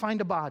didn't find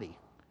a body.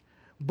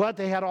 But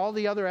they had all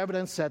the other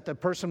evidence that the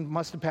person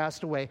must have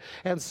passed away.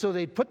 And so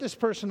they put this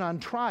person on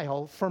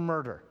trial for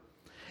murder.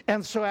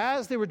 And so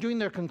as they were doing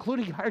their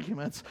concluding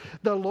arguments,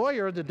 the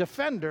lawyer, the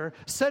defender,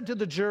 said to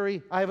the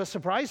jury, I have a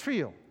surprise for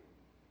you.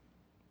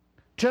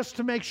 Just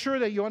to make sure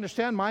that you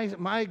understand,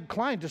 my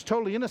client is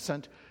totally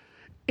innocent.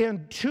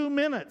 In 2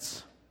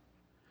 minutes,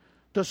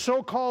 the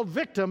so-called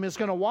victim is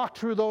going to walk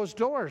through those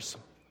doors.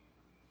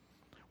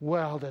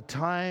 Well, the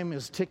time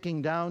is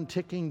ticking down,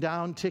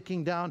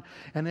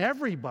 and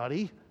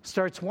everybody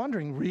starts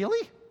wondering,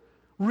 really?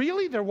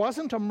 Really? There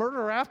wasn't a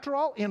murder after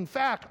all? In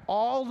fact,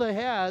 all the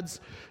heads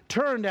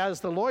turned as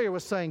the lawyer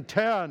was saying,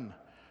 10,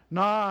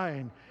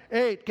 9,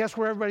 8. Guess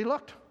where everybody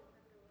looked?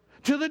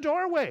 To the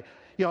doorway.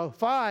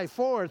 5,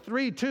 4,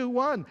 3, 2,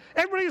 1.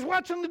 Everybody's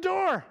watching the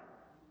door.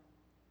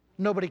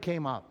 Nobody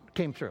came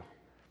through.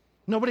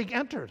 Nobody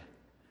entered.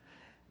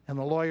 And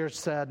the lawyer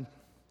said,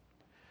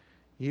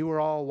 you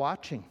were all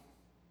watching.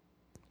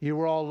 You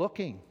were all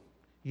looking.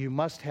 You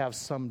must have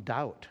some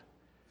doubt.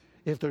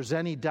 If there's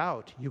any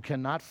doubt, you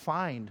cannot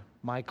find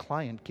my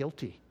client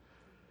guilty.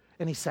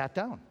 And he sat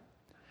down.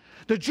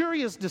 The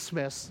jury is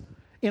dismissed.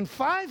 In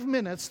 5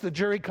 minutes, the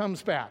jury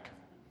comes back.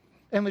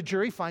 And the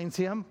jury finds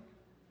him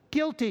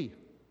guilty.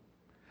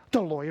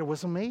 The lawyer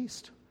was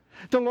amazed.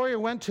 The lawyer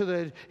went to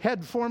the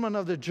head foreman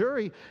of the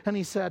jury and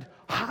he said,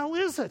 how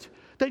is it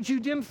that you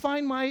didn't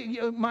find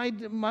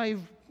my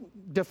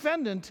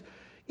defendant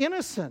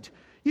innocent?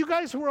 You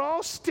guys were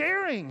all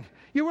staring.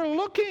 You were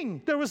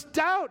looking. There was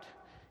doubt.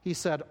 He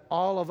said,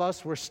 all of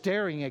us were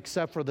staring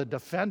except for the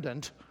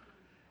defendant.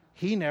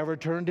 He never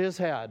turned his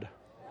head.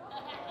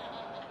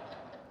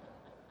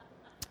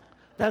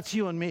 That's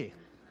you and me.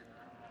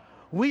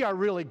 We are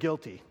really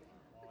guilty.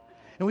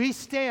 And we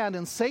stand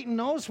and Satan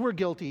knows we're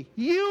guilty.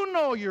 You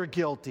know you're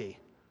guilty.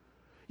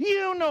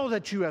 You know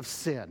that you have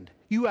sinned.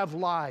 You have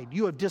lied.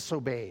 You have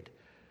disobeyed.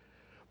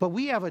 But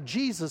we have a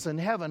Jesus in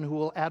heaven who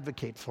will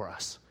advocate for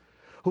us,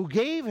 who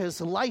gave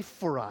his life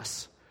for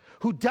us,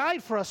 who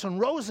died for us and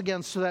rose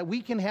again so that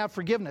we can have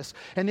forgiveness.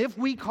 And if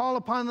we call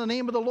upon the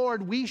name of the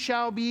Lord, we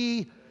shall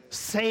be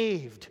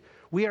saved.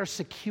 We are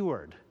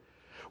secured.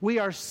 We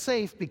are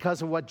safe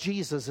because of what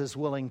Jesus is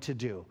willing to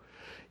do.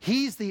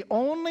 He's the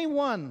only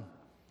one,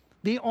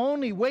 the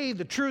only way,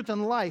 the truth,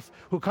 and life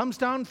who comes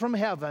down from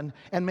heaven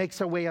and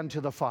makes a way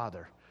unto the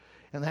Father.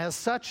 And as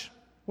such,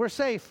 we're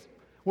safe.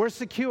 We're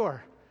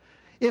secure.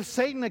 If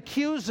Satan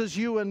accuses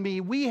you and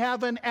me, we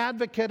have an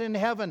advocate in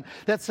heaven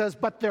that says,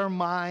 but they're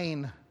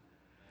mine.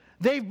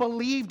 They've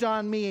believed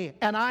on me,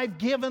 and I've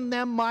given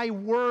them my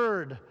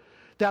word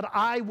that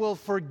I will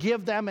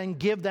forgive them and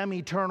give them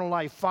eternal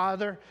life.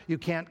 Father, you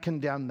can't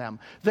condemn them.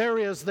 There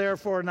is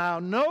therefore now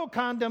no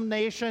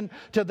condemnation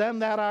to them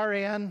that are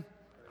in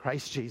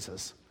Christ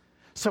Jesus.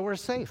 So we're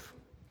safe.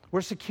 We're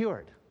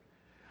secured.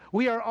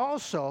 We are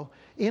also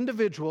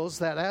individuals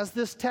that, as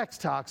this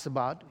text talks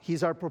about,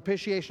 he's our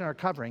propitiation, our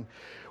covering.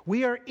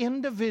 We are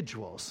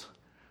individuals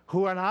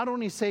who are not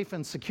only safe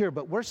and secure,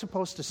 but we're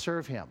supposed to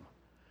serve him.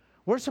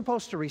 We're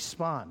supposed to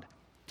respond.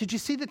 Did you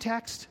see the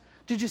text?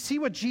 Did you see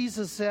what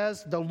Jesus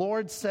says, the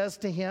Lord says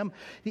to him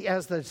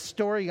as the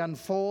story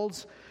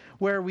unfolds?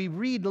 Where we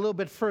read a little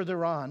bit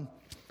further on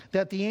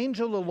that the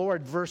angel of the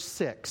Lord, verse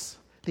 6,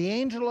 the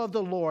angel of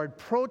the Lord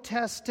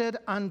protested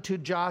unto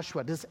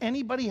Joshua. Does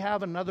anybody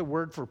have another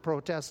word for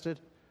protested?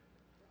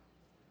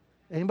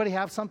 Anybody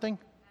have something?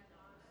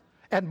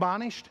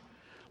 Admonished?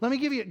 Let me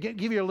give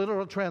you a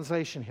literal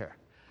translation here.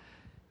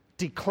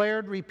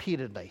 Declared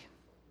repeatedly.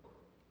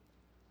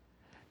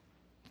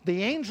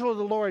 The angel of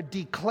the Lord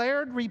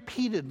declared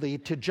repeatedly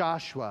to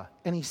Joshua,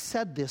 and he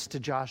said this to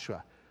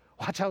Joshua.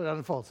 Watch how it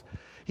unfolds.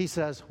 He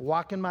says,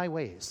 walk in my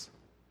ways.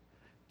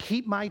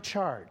 Keep my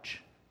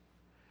charge.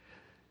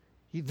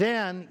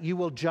 Then you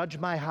will judge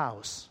my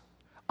house.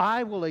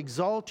 I will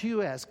exalt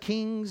you as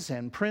kings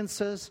and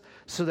princes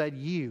so that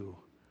you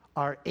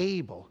are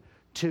able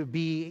to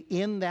be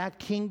in that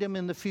kingdom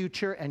in the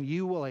future, and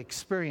you will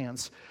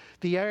experience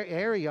the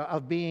area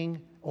of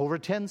being over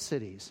 10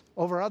 cities,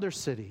 over other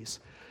cities.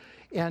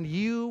 And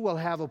you will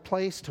have a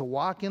place to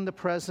walk in the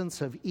presence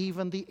of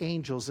even the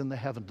angels in the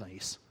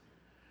heavenlies.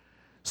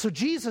 So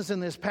Jesus in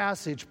this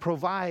passage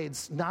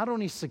provides not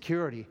only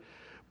security,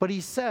 But he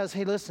says,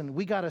 hey, listen,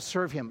 we got to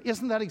serve him.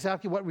 Isn't that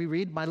exactly what we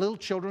read? My little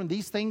children,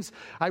 these things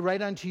I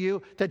write unto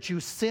you, that you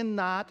sin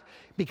not.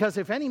 Because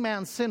if any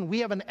man sin, we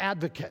have an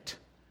advocate.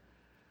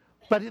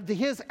 But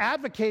his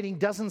advocating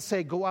doesn't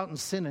say go out and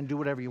sin and do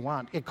whatever you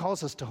want. It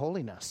calls us to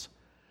holiness.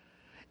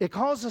 It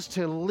calls us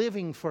to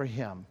living for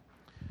him.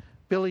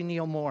 Billy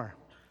Neal Moore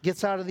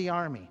gets out of the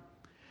army.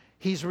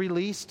 He's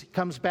released,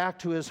 comes back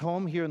to his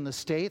home here in the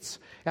States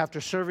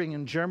after serving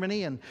in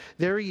Germany, and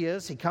there he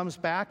is. He comes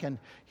back, and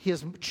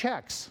his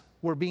checks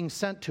were being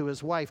sent to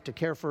his wife to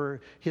care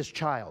for his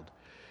child.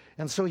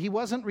 And so he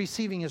wasn't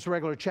receiving his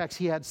regular checks.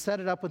 He had set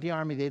it up with the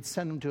army. They'd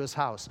send him to his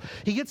house.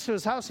 He gets to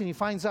his house, and he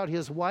finds out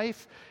his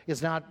wife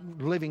is not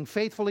living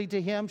faithfully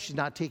to him. She's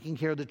not taking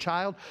care of the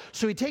child.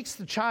 So he takes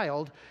the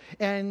child,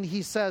 and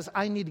he says,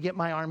 I need to get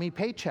my army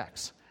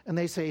paychecks. And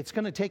they say it's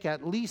going to take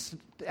at least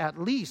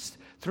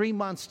 3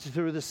 months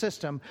through the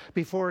system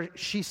before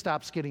she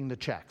stops getting the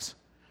checks.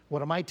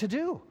 What am I to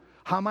do?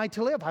 How am I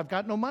to live? I've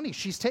got no money.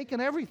 She's taken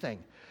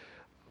everything.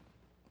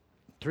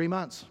 3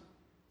 months.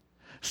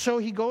 So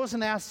he goes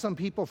and asks some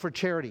people for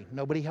charity.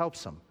 Nobody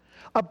helps him.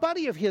 A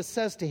buddy of his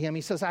says to him,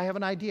 he says, I have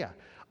an idea.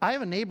 I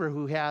have a neighbor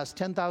who has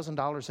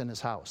 $10,000 in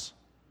his house.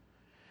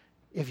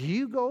 If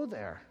you go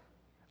there,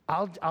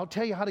 I'll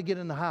tell you how to get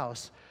in the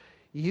house.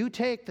 You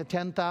take the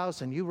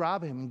 $10,000, you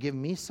rob him and give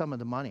me some of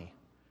the money.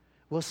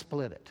 We'll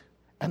split it.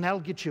 And that'll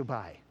get you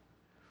by.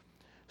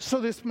 So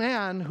this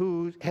man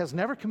who has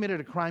never committed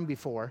a crime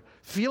before,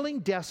 feeling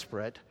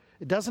desperate,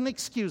 it doesn't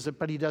excuse it,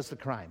 but he does the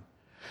crime.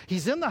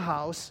 He's in the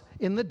house,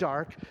 in the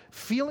dark,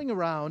 feeling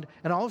around,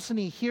 and all of a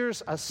sudden he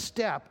hears a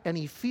step and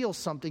he feels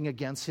something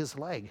against his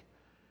leg.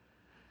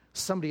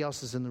 Somebody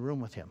else is in the room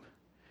with him.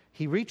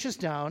 He reaches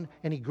down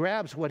and he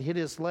grabs what hit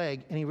his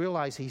leg, and he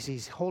realizes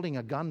he's holding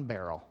a gun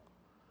barrel.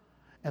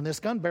 And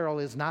this gun barrel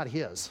is not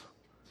his.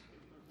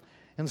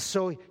 And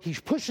so he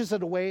pushes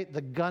it away,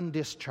 the gun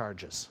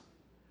discharges.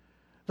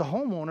 The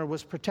homeowner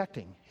was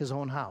protecting his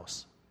own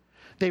house.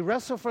 They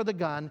wrestle for the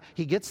gun,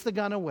 he gets the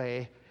gun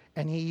away,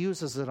 and he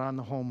uses it on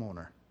the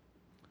homeowner.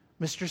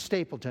 Mr.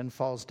 Stapleton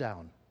falls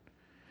down.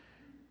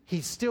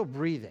 He's still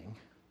breathing,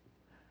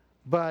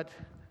 but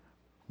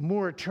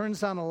Moore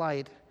turns on a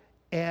light,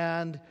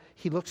 and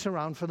he looks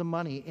around for the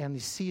money, and he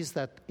sees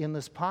that in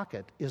this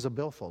pocket is a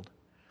billfold.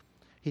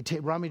 He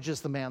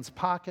rummages the man's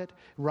pocket,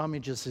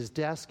 rummages his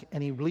desk,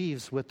 and he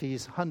leaves with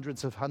these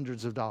hundreds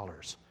of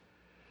dollars.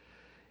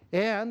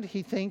 And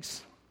he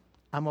thinks,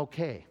 I'm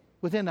okay.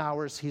 Within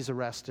hours, he's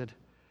arrested.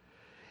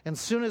 And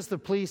as soon as the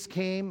police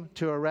came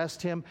to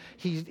arrest him,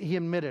 he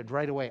admitted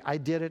right away, I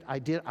did it,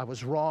 I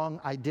was wrong,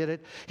 I did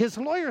it. His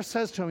lawyer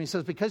says to him, he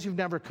says, because you've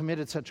never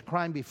committed such a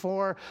crime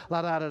before,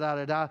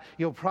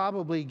 you'll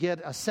probably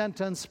get a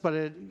sentence,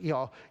 but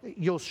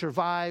you'll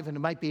survive, and it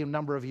might be a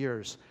number of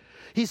years.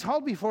 He's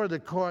hauled before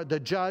the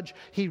judge.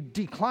 He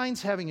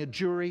declines having a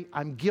jury.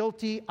 I'm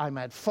guilty. I'm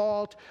at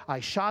fault.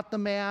 I shot the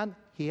man.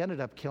 He ended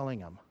up killing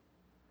him.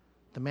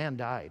 The man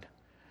died.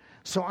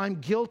 So I'm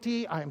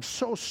guilty. I'm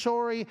so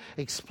sorry.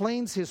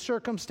 Explains his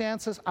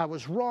circumstances. I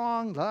was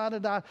wrong.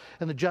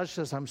 And the judge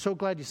says, I'm so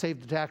glad you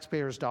saved the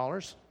taxpayers'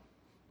 dollars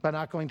by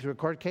not going through a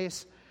court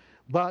case.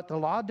 But the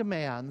law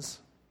demands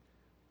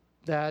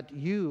that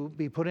you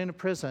be put in a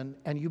prison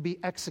and you be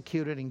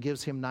executed, and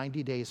gives him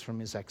 90 days from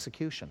his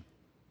execution.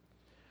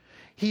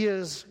 He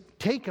is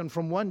taken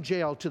from one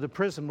jail to the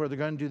prison where they're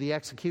going to do the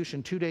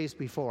execution 2 days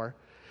before.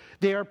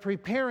 They are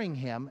preparing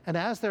him, and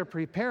as they're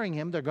preparing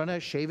him, they're going to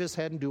shave his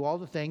head and do all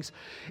the things.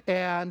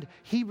 And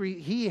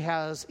he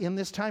has, in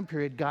this time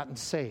period, gotten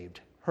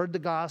saved, heard the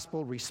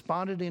gospel,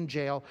 responded in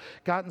jail,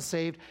 gotten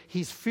saved.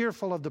 He's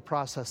fearful of the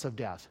process of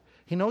death.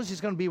 He knows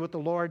he's going to be with the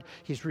Lord.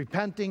 He's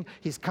repenting.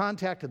 He's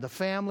contacted the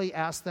family,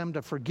 asked them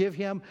to forgive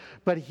him,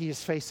 but he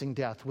is facing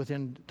death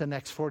within the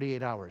next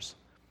 48 hours.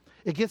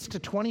 It gets to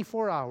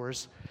 24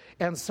 hours,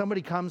 and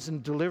somebody comes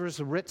and delivers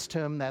the writs to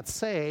him that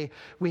say,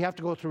 we have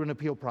to go through an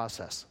appeal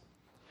process.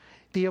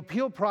 The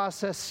appeal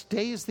process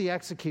stays the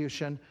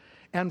execution,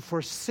 and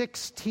for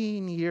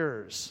 16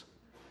 years,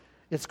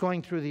 it's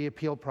going through the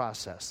appeal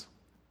process.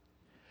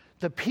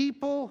 The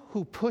people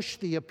who push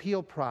the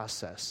appeal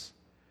process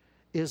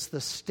is the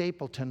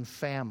Stapleton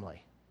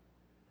family,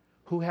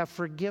 who have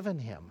forgiven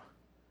him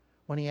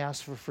when he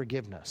asked for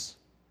forgiveness,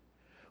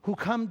 who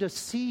come to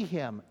see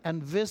him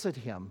and visit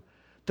him,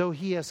 though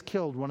he has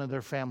killed one of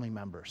their family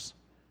members.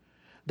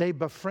 They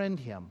befriend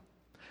him.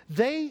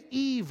 They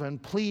even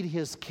plead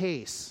his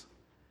case.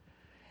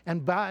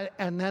 And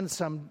then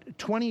some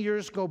 20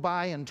 years go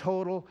by in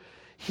total.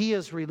 He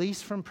is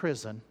released from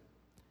prison,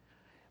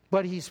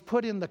 but he's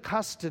put in the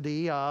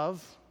custody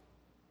of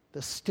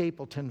the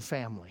Stapleton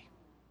family.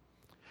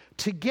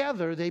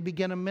 Together, they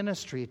begin a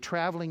ministry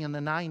traveling in the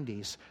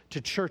 90s to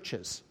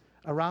churches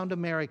around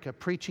America,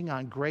 preaching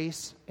on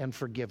grace and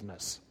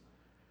forgiveness.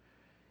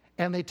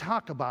 And they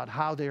talk about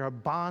how they are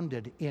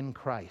bonded in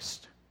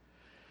Christ.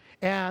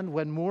 And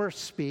when Moore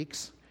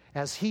speaks,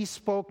 as he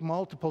spoke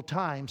multiple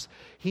times,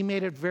 he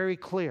made it very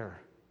clear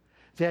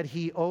that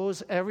he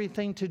owes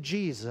everything to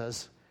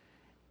Jesus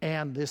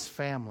and this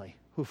family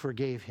who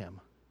forgave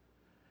him.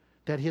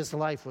 that his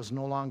life was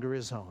no longer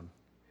his own,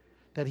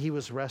 that he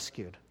was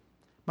rescued.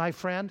 My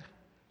friend,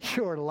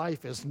 your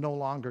life is no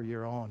longer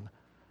your own.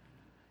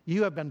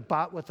 You have been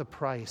bought with a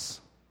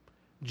price.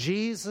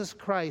 Jesus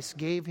Christ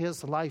gave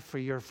his life for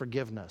your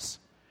forgiveness.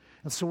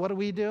 And so what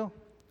do?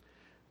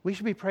 We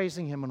should be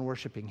praising him and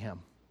worshiping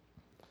him.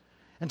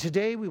 And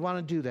today we want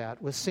to do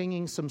that with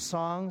singing some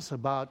songs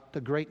about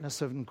the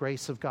greatness and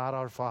grace of God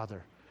our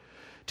Father.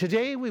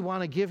 Today we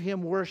want to give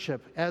him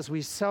worship as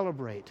we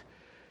celebrate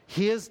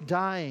his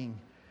dying,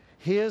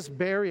 his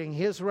burying,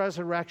 his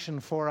resurrection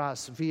for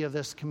us via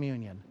this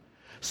communion.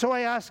 So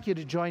I ask you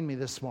to join me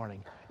this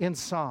morning in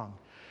song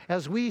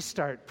as we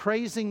start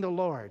praising the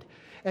Lord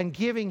and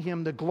giving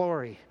him the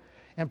glory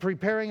and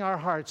preparing our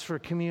hearts for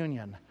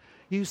communion.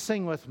 You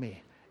sing with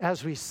me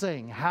as we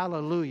sing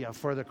Hallelujah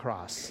for the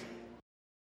cross.